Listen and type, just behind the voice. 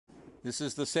This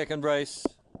is the second race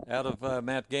out of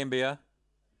Mt-Gambier.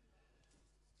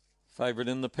 Favourite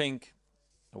in the pink,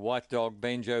 a white dog,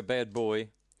 Banjo Bad Boy.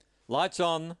 Lights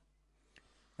on,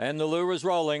 and the lure is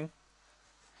rolling.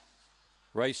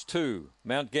 Race 2,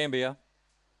 Mt-Gambier.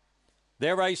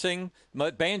 They're racing.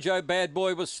 Banjo Bad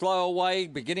Boy was slow away,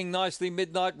 beginning nicely.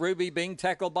 Midnight Ruby being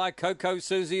tackled by Coco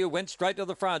Susie, who went straight to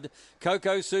the front.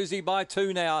 Coco Susie by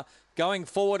 2 now. Going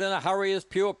forward in a hurry is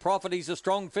Pure Profit. He's a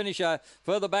strong finisher.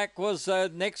 Further back was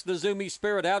next Nazumi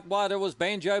Spirit. Out wider was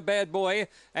Banjo Bad Boy.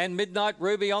 And Midnight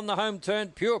Ruby on the home turn.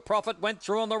 Pure Profit went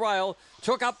through on the rail.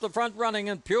 Took up the front running,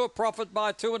 and Pure Profit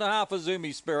by 2.5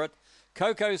 Nazumi Spirit.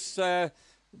 Coco's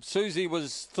Susie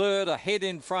was third, ahead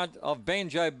in front of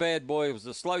Banjo Bad Boy. It was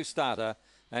a slow starter.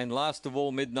 And last of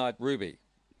all, Midnight Ruby.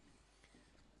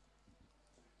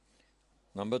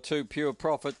 Number 2, Pure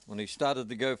Profit, when he started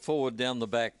to go forward down the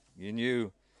back, you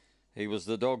knew he was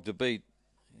the dog to beat.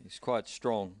 He's quite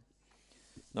strong.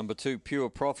 Number 2, Pure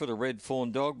Profit, a red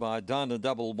fawn dog by Dana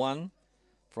Double One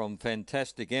from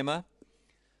Fantastic Emma.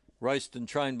 Raced and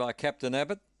trained by Captain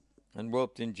Abbott and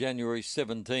whelped in January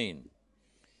 17.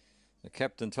 The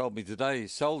captain told me today he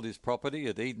sold his property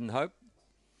at Eden Hope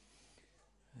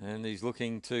and he's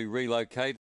looking to relocate.